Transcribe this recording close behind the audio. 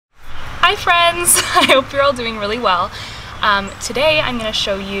Hi friends! I hope you're all doing really well. Today I'm going to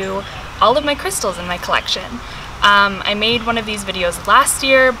show you all of my crystals in my collection. I made one of these videos last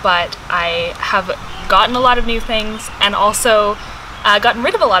year, but I have gotten a lot of new things and also gotten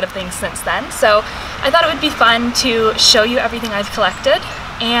rid of a lot of things since then. So I thought it would be fun to show you everything I've collected,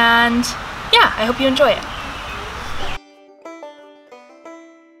 and yeah, I hope you enjoy it.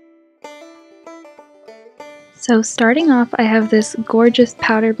 So starting off, I have this gorgeous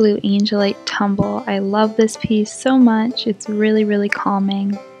powder blue Angelite tumble. I love this piece so much. It's really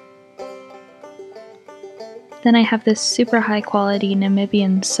calming. Then I have this super high quality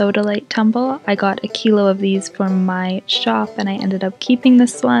Namibian sodalite tumble. I got a kilo of these from my shop and I ended up keeping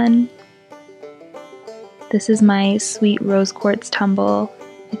this one. This is my sweet rose quartz tumble.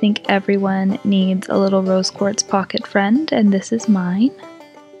 I think everyone needs a little rose quartz pocket friend, and this is mine.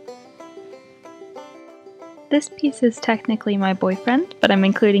 This piece is technically my boyfriend, but I'm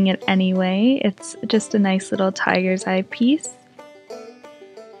including it anyway. It's just a nice little tiger's eye piece.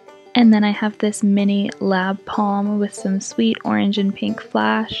 And then I have this mini lab palm with some sweet orange and pink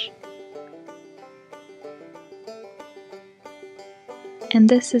flash. And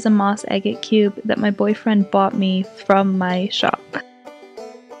this is a moss agate cube that my boyfriend bought me from my shop.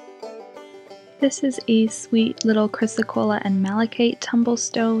 This is a sweet little chrysocolla and malachite tumble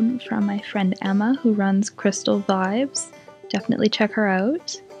stone from my friend Emma, who runs Crystal Vibes. Definitely check her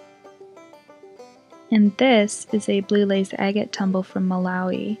out. And this is a blue lace agate tumble from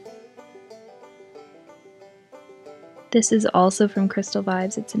Malawi. This is also from Crystal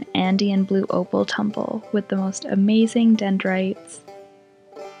Vibes. It's an Andean blue opal tumble with the most amazing dendrites.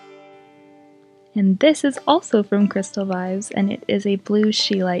 And this is also from Crystal Vibes, and it is a blue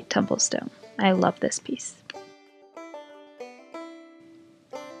scheelite tumble stone. I love this piece.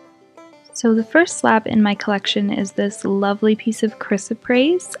 So the first slab in my collection is this lovely piece of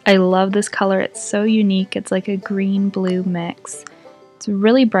chrysoprase. I love this color, it's so unique. It's like a green-blue mix. It's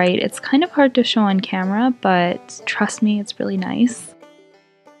really bright. It's kind of hard to show on camera, but trust me, it's really nice.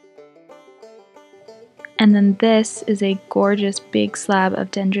 And then this is a gorgeous big slab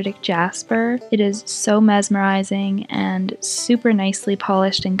of dendritic jasper. It is so mesmerizing and super nicely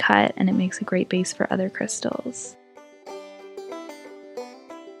polished and cut, and it makes a great base for other crystals.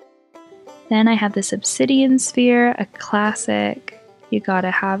 Then I have this obsidian sphere, a classic. You gotta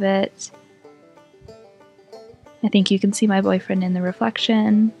have it. I think you can see my boyfriend in the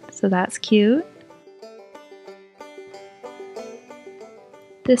reflection, so that's cute.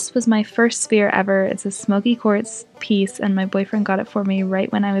 This was my first sphere ever. It's a smoky quartz piece, and my boyfriend got it for me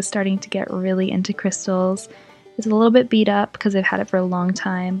right when I was starting to get really into crystals. It's a little bit beat up because I've had it for a long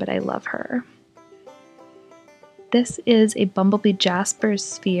time, but I love her. This is a Bumblebee Jasper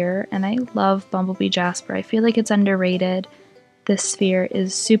sphere, and I love Bumblebee Jasper. I feel like it's underrated. This sphere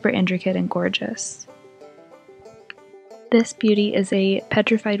is super intricate and gorgeous. This beauty is a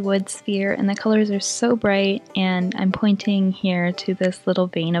petrified wood sphere, and the colors are so bright, and I'm pointing here to this little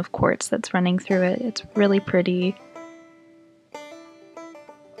vein of quartz that's running through it. It's really pretty.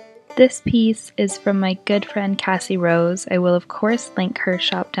 This piece is from my good friend Cassie Rose. I will of course link her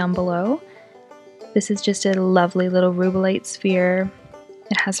shop down below. This is just a lovely little rubellite sphere.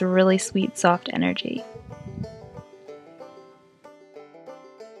 It has a really sweet, soft energy.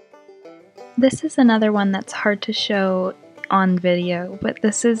 This is another one that's hard to show on video, but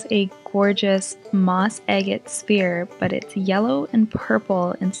this is a gorgeous moss agate sphere, but it's yellow and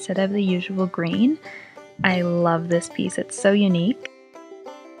purple instead of the usual green. I love this piece, it's so unique.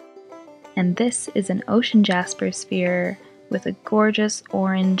 And this is an ocean jasper sphere with a gorgeous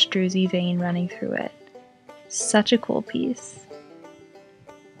orange druzy vein running through it. Such a cool piece.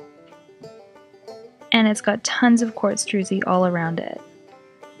 And it's got tons of quartz druzy all around it.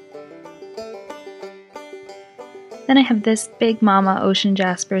 Then I have this big mama ocean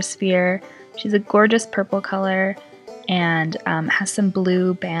jasper sphere. She's a gorgeous purple color and has some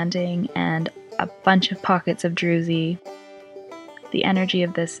blue banding and a bunch of pockets of druzy. The energy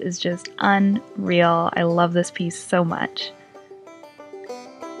of this is just unreal. I love this piece so much.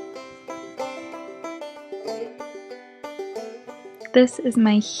 This is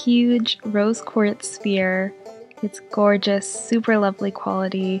my huge rose quartz sphere. It's gorgeous, super lovely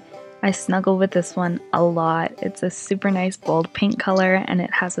quality. I snuggle with this one a lot. It's a super nice bold pink color and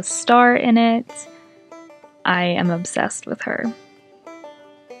it has a star in it. I am obsessed with her.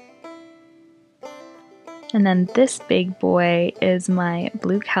 And then this big boy is my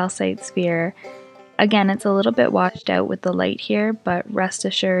blue calcite sphere. Again, it's a little bit washed out with the light here, but rest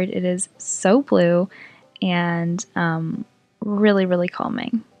assured it is so blue and really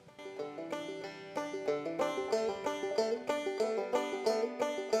calming.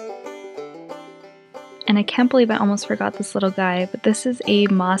 And I can't believe I almost forgot this little guy, but this is a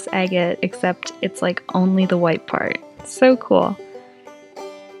moss agate, except it's like only the white part. So cool.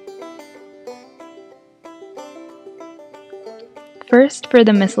 First, for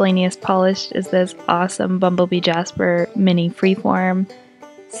the miscellaneous polished, is this awesome Bumblebee Jasper mini freeform.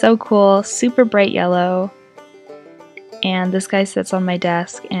 So cool, super bright yellow. And this guy sits on my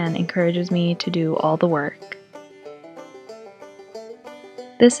desk and encourages me to do all the work.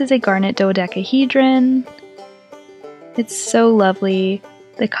 This is a garnet dodecahedron. It's so lovely.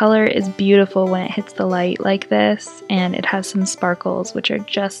 The color is beautiful when it hits the light like this, and it has some sparkles which are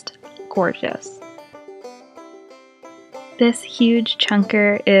just gorgeous. This huge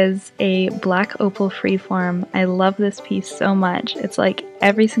chunker is a black opal freeform. I love this piece so much. It's like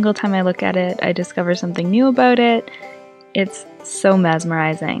every single time I look at it, I discover something new about it. It's so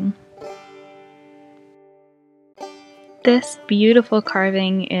mesmerizing. This beautiful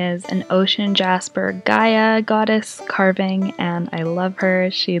carving is an ocean jasper Gaia goddess carving, and I love her.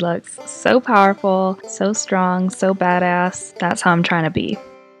 She looks so powerful, so strong, so badass. That's how I'm trying to be.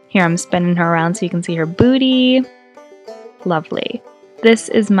 Here I'm spinning her around so you can see her booty. Lovely. This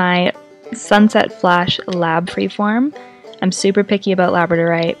is my Sunset Flash Lab freeform. I'm super picky about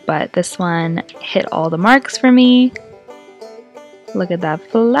labradorite, but this one hit all the marks for me. Look at that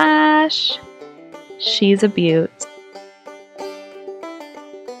flash. She's a beaut.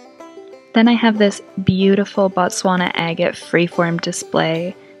 Then I have this beautiful Botswana agate freeform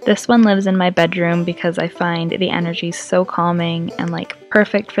display. This one lives in my bedroom because I find the energy so calming and like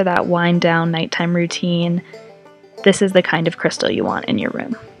perfect for that wind down nighttime routine. This is the kind of crystal you want in your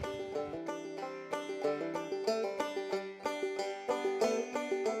room.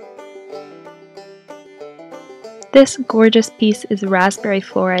 This gorgeous piece is raspberry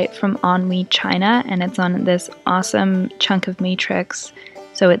fluorite from Ennui China, and it's on this awesome chunk of matrix,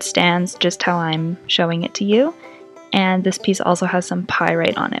 so it stands just how I'm showing it to you. And this piece also has some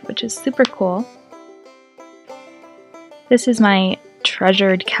pyrite on it, which is super cool. This is my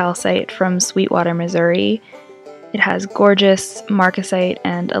treasured calcite from Sweetwater, Missouri. It has gorgeous marcasite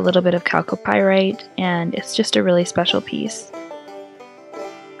and a little bit of chalcopyrite, and it's just a really special piece.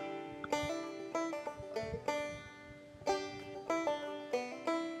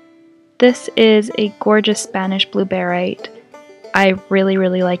 This is a gorgeous Spanish blue barite. I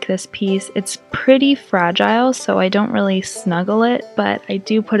really like this piece. It's pretty fragile, so I don't really snuggle it, but I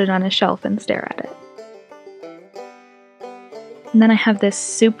do put it on a shelf and stare at it. And then I have this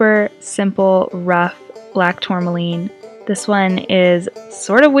super simple, rough black tourmaline. This one is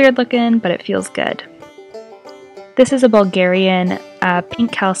sort of weird looking, but it feels good. This is a Bulgarian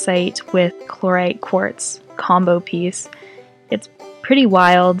pink calcite with chlorite quartz combo piece. It's pretty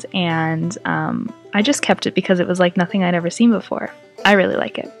wild, and I just kept it because it was like nothing I'd ever seen before. I really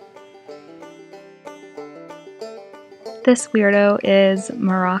like it. This weirdo is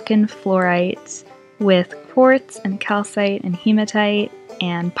Moroccan fluorite with quartz and calcite and hematite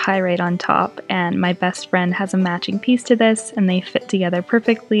and pyrite on top, and my best friend has a matching piece to this and they fit together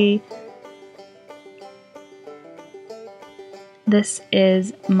perfectly. This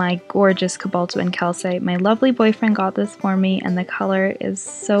is my gorgeous Cobaltoin calcite. My lovely boyfriend got this for me, and the color is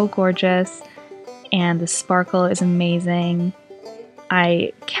so gorgeous and the sparkle is amazing.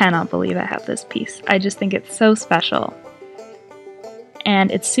 I cannot believe I have this piece. I just think it's so special. And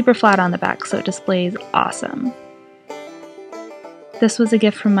it's super flat on the back, so it displays awesome. This was a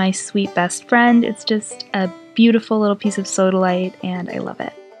gift from my sweet best friend. It's just a beautiful little piece of sodalite, and I love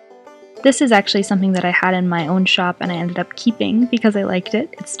it. This is actually something that I had in my own shop and I ended up keeping because I liked it.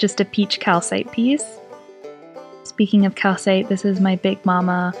 It's just a peach calcite piece. Speaking of calcite, this is my Big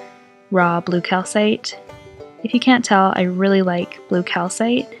Mama raw blue calcite. If you can't tell, I really like blue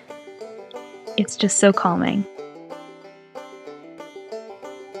calcite. It's just so calming.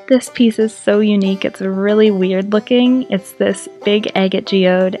 This piece is so unique. It's really weird looking. It's this big agate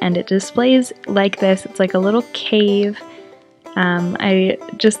geode, and it displays like this. It's like a little cave. I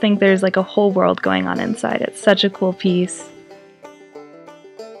just think there's like a whole world going on inside. It's such a cool piece.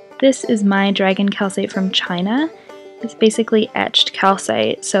 This is my dragon calcite from China. It's basically etched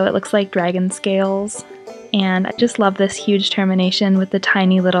calcite, so it looks like dragon scales. And I just love this huge termination with the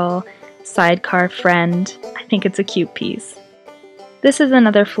tiny little sidecar friend. I think it's a cute piece. This is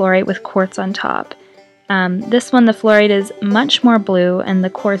another fluorite with quartz on top. This one, the fluorite is much more blue and the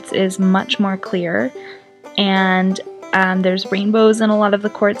quartz is much more clear. And there's rainbows in a lot of the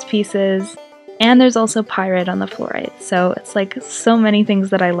quartz pieces. And there's also pyrite on the fluorite. So it's like so many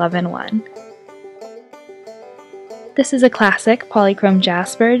things that I love in one. This is a classic polychrome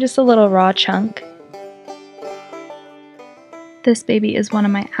jasper, just a little raw chunk. This baby is one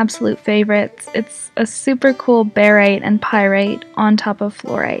of my absolute favorites. It's a super cool barite and pyrite on top of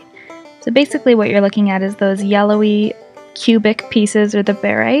fluorite. So basically what you're looking at is those yellowy cubic pieces are the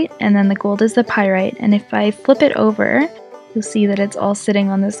barite, and then the gold is the pyrite. And if I flip it over, you'll see that it's all sitting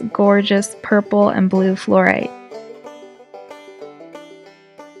on this gorgeous purple and blue fluorite.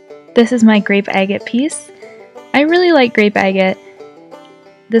 This is my grape agate piece. I really like grape agate.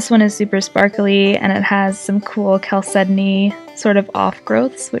 This one is super sparkly and it has some cool chalcedony sort of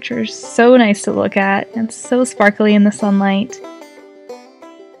off-growths, which are so nice to look at and so sparkly in the sunlight.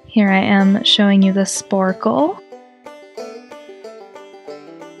 Here I am showing you the sporcle.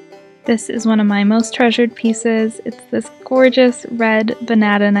 This is one of my most treasured pieces. It's this gorgeous red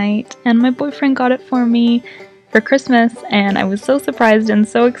banadanite, and my boyfriend got it for me for Christmas, and I was so surprised and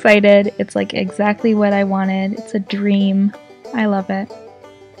so excited. It's like exactly what I wanted. It's a dream. I love it.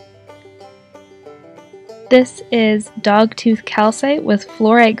 This is dogtooth calcite with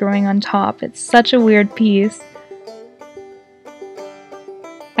fluorite growing on top. It's such a weird piece.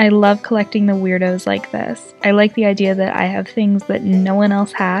 I love collecting the weirdos like this. I like the idea that I have things that no one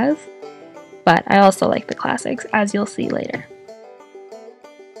else has, but I also like the classics, as you'll see later.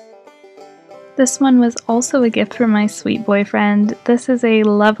 This one was also a gift from my sweet boyfriend. This is a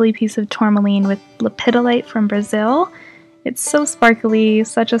lovely piece of tourmaline with lepidolite from Brazil. It's so sparkly,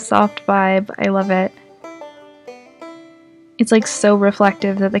 such a soft vibe. I love it. It's like so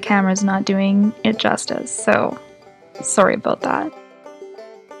reflective that the camera's not doing it justice, so sorry about that.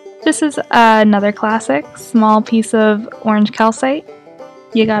 This is another classic, small piece of orange calcite.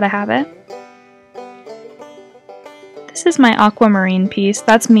 You gotta have it. This is my aquamarine piece.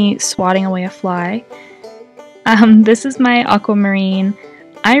 That's me swatting away a fly. This is my aquamarine.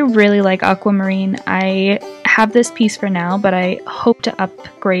 I really like aquamarine. I have this piece for now, but I hope to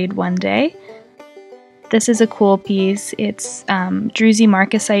upgrade one day. This is a cool piece. It's druzy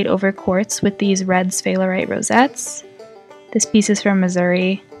marcasite over quartz with these red sphalerite rosettes. This piece is from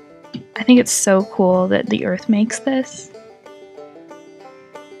Missouri. I think it's so cool that the earth makes this.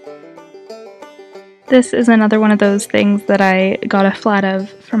 This is another one of those things that I got a flat of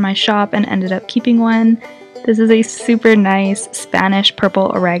from my shop and ended up keeping one. This is a super nice Spanish purple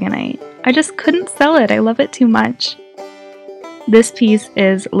aragonite. I just couldn't sell it. I love it too much. This piece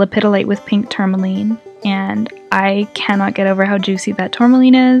is lepidolite with pink tourmaline, and I cannot get over how juicy that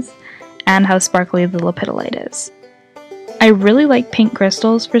tourmaline is and how sparkly the lepidolite is. I really like pink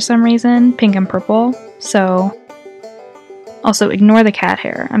crystals for some reason, pink and purple, so also ignore the cat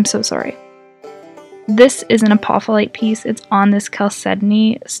hair, I'm so sorry. This is an apophyllite piece. It's on this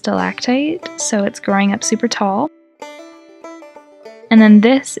chalcedony stalactite, so it's growing up super tall. And then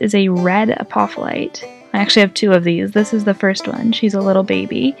this is a red apophyllite. I actually have two of these. This is the first one. She's a little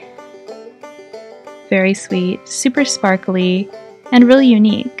baby. Very sweet, super sparkly, and really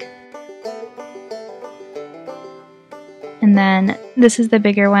unique. And then this is the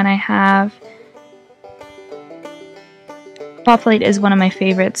bigger one I have. Apophyllite is one of my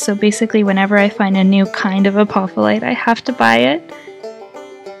favorites, so basically whenever I find a new kind of apophyllite, I have to buy it.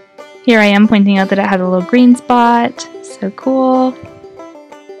 Here I am pointing out that it has a little green spot. So cool.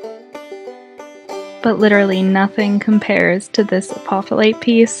 But literally nothing compares to this apophyllite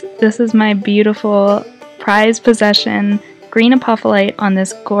piece. This is my beautiful prized possession, green apophyllite on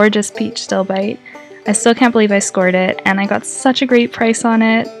this gorgeous peach stilbite. I still can't believe I scored it, and I got such a great price on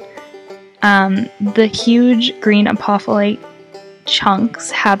it. The huge green apophyllite chunks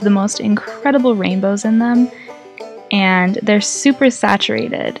have the most incredible rainbows in them, and they're super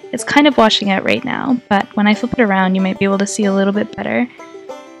saturated. It's kind of washing out right now, but when I flip it around you might be able to see a little bit better.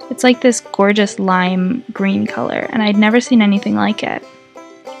 It's like this gorgeous lime green color, and I'd never seen anything like it.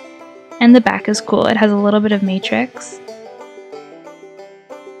 And the back is cool. It has a little bit of matrix.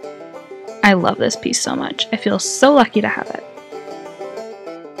 I love this piece so much. I feel so lucky to have it.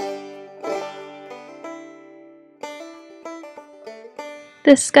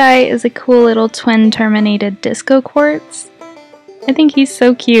 This guy is a cool little twin terminated disco quartz. I think he's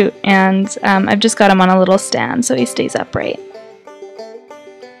so cute, and I've just got him on a little stand so he stays upright.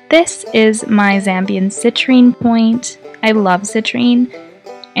 This is my Zambian citrine point. I love citrine,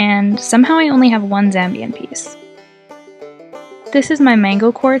 and somehow I only have one Zambian piece. This is my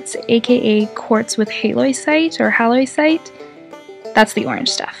mango quartz, aka quartz with halloysite or halloysite. That's the orange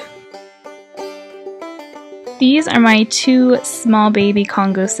stuff. These are my two small baby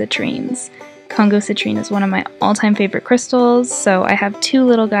Congo citrines. Congo citrine is one of my all-time favorite crystals, so I have two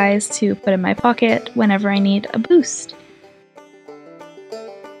little guys to put in my pocket whenever I need a boost.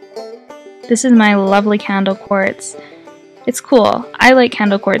 This is my lovely candle quartz. It's cool. I like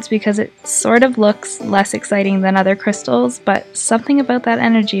candle quartz because it sort of looks less exciting than other crystals, but something about that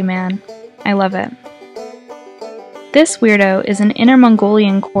energy, man. I love it. This weirdo is an Inner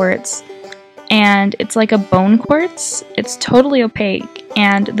Mongolian quartz, and it's like a bone quartz. It's totally opaque,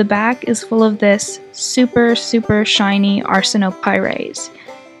 and the back is full of this super shiny arsenopyrite,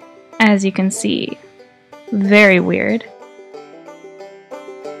 as you can see. Very weird.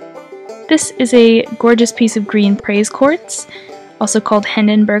 This is a gorgeous piece of green praise quartz, also called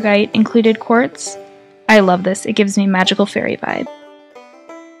Hindenburgite included quartz. I love this, it gives me magical fairy vibe.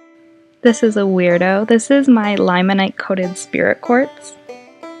 This is a weirdo. This is my limonite coated spirit quartz.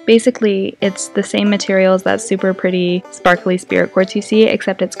 Basically, it's the same material as that super pretty sparkly spirit quartz you see,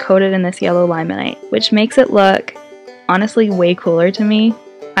 except it's coated in this yellow limonite, which makes it look honestly way cooler to me.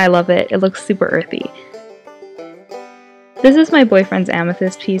 I love it. It looks super earthy. This is my boyfriend's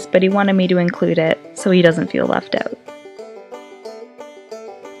amethyst piece, but he wanted me to include it so he doesn't feel left out.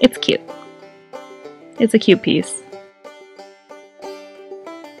 It's cute. It's a cute piece.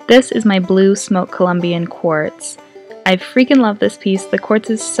 This is my blue smoke Colombian quartz. I freaking love this piece. The quartz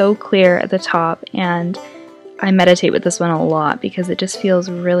is so clear at the top, and I meditate with this one a lot because it just feels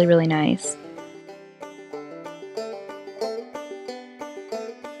really nice.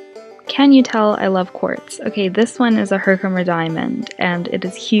 Can you tell I love quartz? Okay, this one is a Herkimer diamond, and it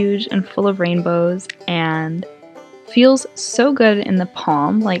is huge and full of rainbows and feels so good in the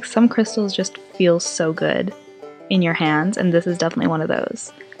palm. Like, some crystals just feel so good in your hands, and this is definitely one of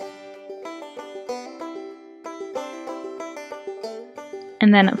those.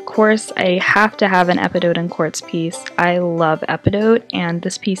 And then, of course, I have to have an epidote and quartz piece. I love epidote, and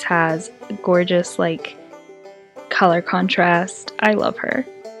this piece has a gorgeous, like, color contrast. I love her.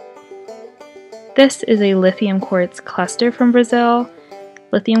 This is a lithium quartz cluster from Brazil.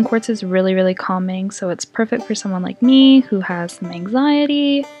 Lithium quartz is really calming, so it's perfect for someone like me who has some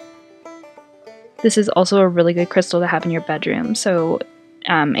anxiety. This is also a really good crystal to have in your bedroom, so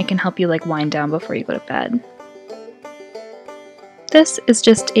it can help you like wind down before you go to bed. This is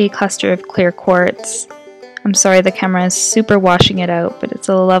just a cluster of clear quartz. I'm sorry the camera is super washing it out, but it's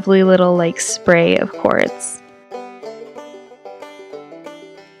a lovely little like spray of quartz.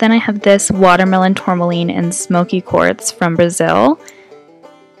 Then I have this watermelon tourmaline and smoky quartz from Brazil.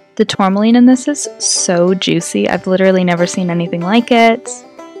 The tourmaline in this is so juicy. I've literally never seen anything like it.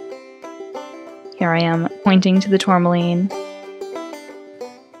 Here I am pointing to the tourmaline.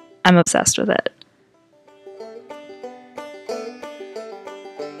 I'm obsessed with it.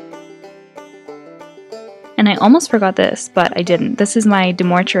 And I almost forgot this, but I didn't. This is my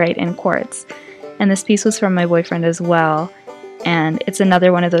dumortierite in quartz, and this piece was from my boyfriend as well, and it's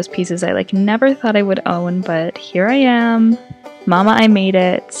another one of those pieces I like never thought I would own, but here I am. Mama, I made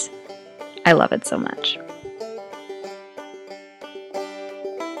it. I love it so much.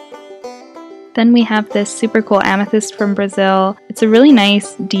 Then we have this super cool amethyst from Brazil. It's a really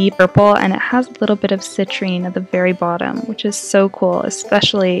nice deep purple, and it has a little bit of citrine at the very bottom, which is so cool,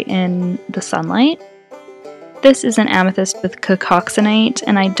 especially in the sunlight. This is an amethyst with cacoxenite,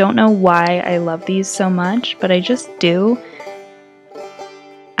 and I don't know why I love these so much, but I just do.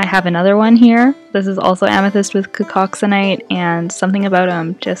 I have another one here. This is also amethyst with cacoxenite, and something about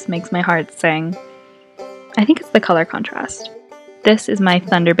them just makes my heart sing. I think it's the color contrast. This is my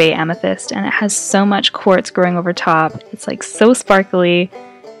Thunder Bay amethyst, and it has so much quartz growing over top. It's like so sparkly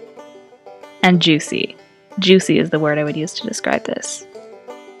and juicy. Juicy is the word I would use to describe this.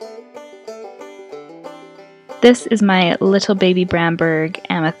 This is my Little Baby Bramberg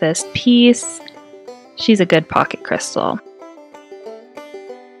amethyst piece. She's a good pocket crystal.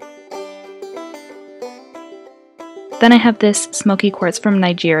 Then I have this smoky quartz from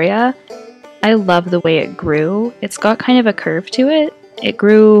Nigeria. I love the way it grew. It's got kind of a curve to it. It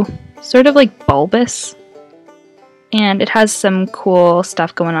grew sort of like bulbous, and it has some cool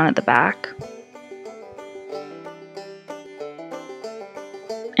stuff going on at the back.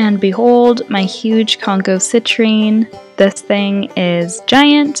 And behold, my huge Congo citrine. This thing is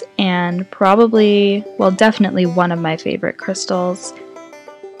giant and probably, well, definitely one of my favorite crystals.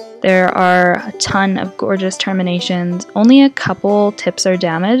 There are a ton of gorgeous terminations. Only a couple tips are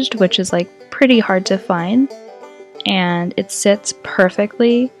damaged, which is like pretty hard to find. And it sits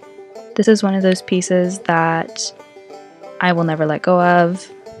perfectly. This is one of those pieces that I will never let go of.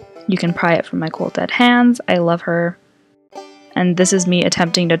 You can pry it from my cold dead hands. I love her. And this is me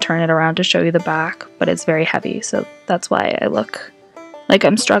attempting to turn it around to show you the back, but it's very heavy, so that's why I look like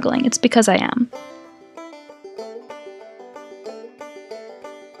I'm struggling. It's because I am.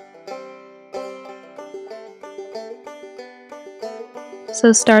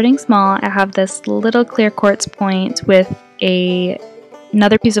 So starting small, I have this little clear quartz point with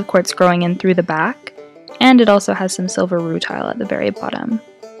another piece of quartz growing in through the back, and it also has some silver rutile at the very bottom.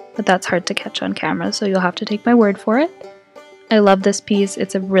 But that's hard to catch on camera, so you'll have to take my word for it. I love this piece.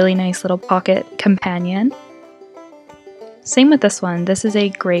 It's a really nice little pocket companion. Same with this one. This is a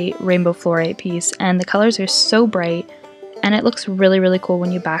great rainbow fluorite piece, and the colors are so bright, and it looks really, really cool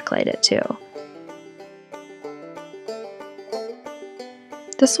when you backlight it too.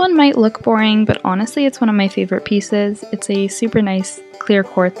 This one might look boring, but honestly it's one of my favorite pieces. It's a super nice clear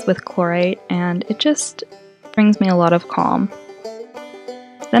quartz with chlorite, and it just brings me a lot of calm.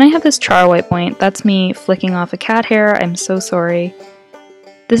 Then I have this charoite point. That's me flicking off a cat hair. I'm so sorry.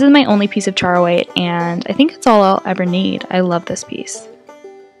 This is my only piece of charoite, and I think it's all I'll ever need. I love this piece.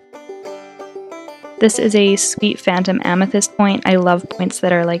 This is a sweet phantom amethyst point. I love points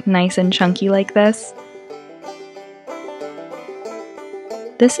that are like nice and chunky like this.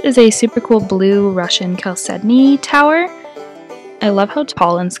 This is a super cool blue Russian chalcedony tower. I love how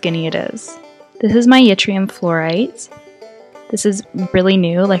tall and skinny it is. This is my yttrium fluorite. This is really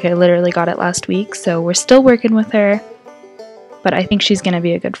new, like I literally got it last week, so we're still working with her, but I think she's gonna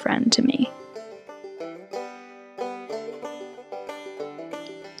be a good friend to me.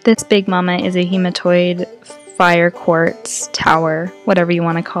 This big mama is a hematoid fire quartz tower, whatever you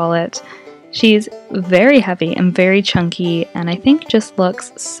want to call it. She's very heavy and very chunky, and I think just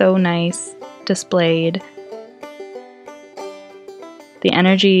looks so nice displayed. The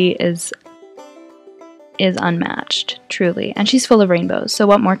energy is unmatched, truly, and she's full of rainbows, so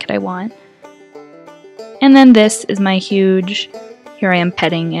what more could I want? And then this is my huge, here I am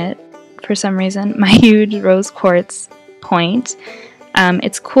petting it for some reason, my huge rose quartz point.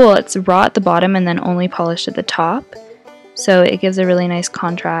 It's cool, it's raw at the bottom and then only polished at the top, so it gives a really nice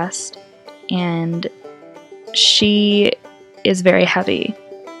contrast. And she is very heavy,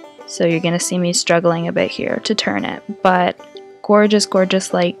 so you're gonna see me struggling a bit here to turn it, but gorgeous,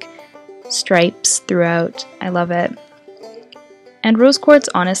 gorgeous like stripes throughout. I love it. And rose quartz,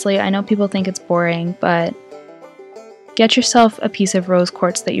 honestly, I know people think it's boring, but get yourself a piece of rose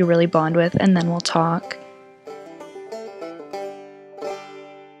quartz that you really bond with, and then we'll talk.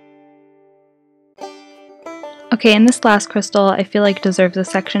 Okay, and this last crystal I feel like deserves a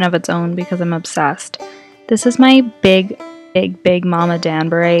section of its own because I'm obsessed. This is my big mama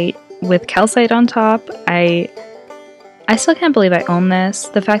danburite with calcite on top. I still can't believe I own this.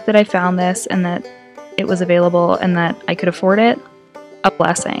 The fact that I found this and that it was available and that I could afford it, a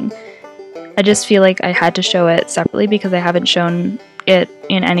blessing. I just feel like I had to show it separately because I haven't shown it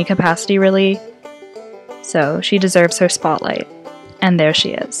in any capacity really. So she deserves her spotlight. And there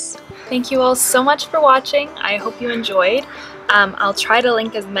she is. Thank you all so much for watching. I hope you enjoyed. I'll try to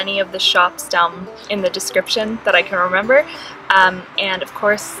link as many of the shops down in the description that I can remember. And of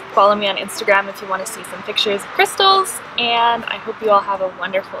course, follow me on Instagram if you want to see some pictures of crystals. And I hope you all have a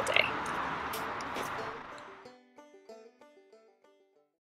wonderful day.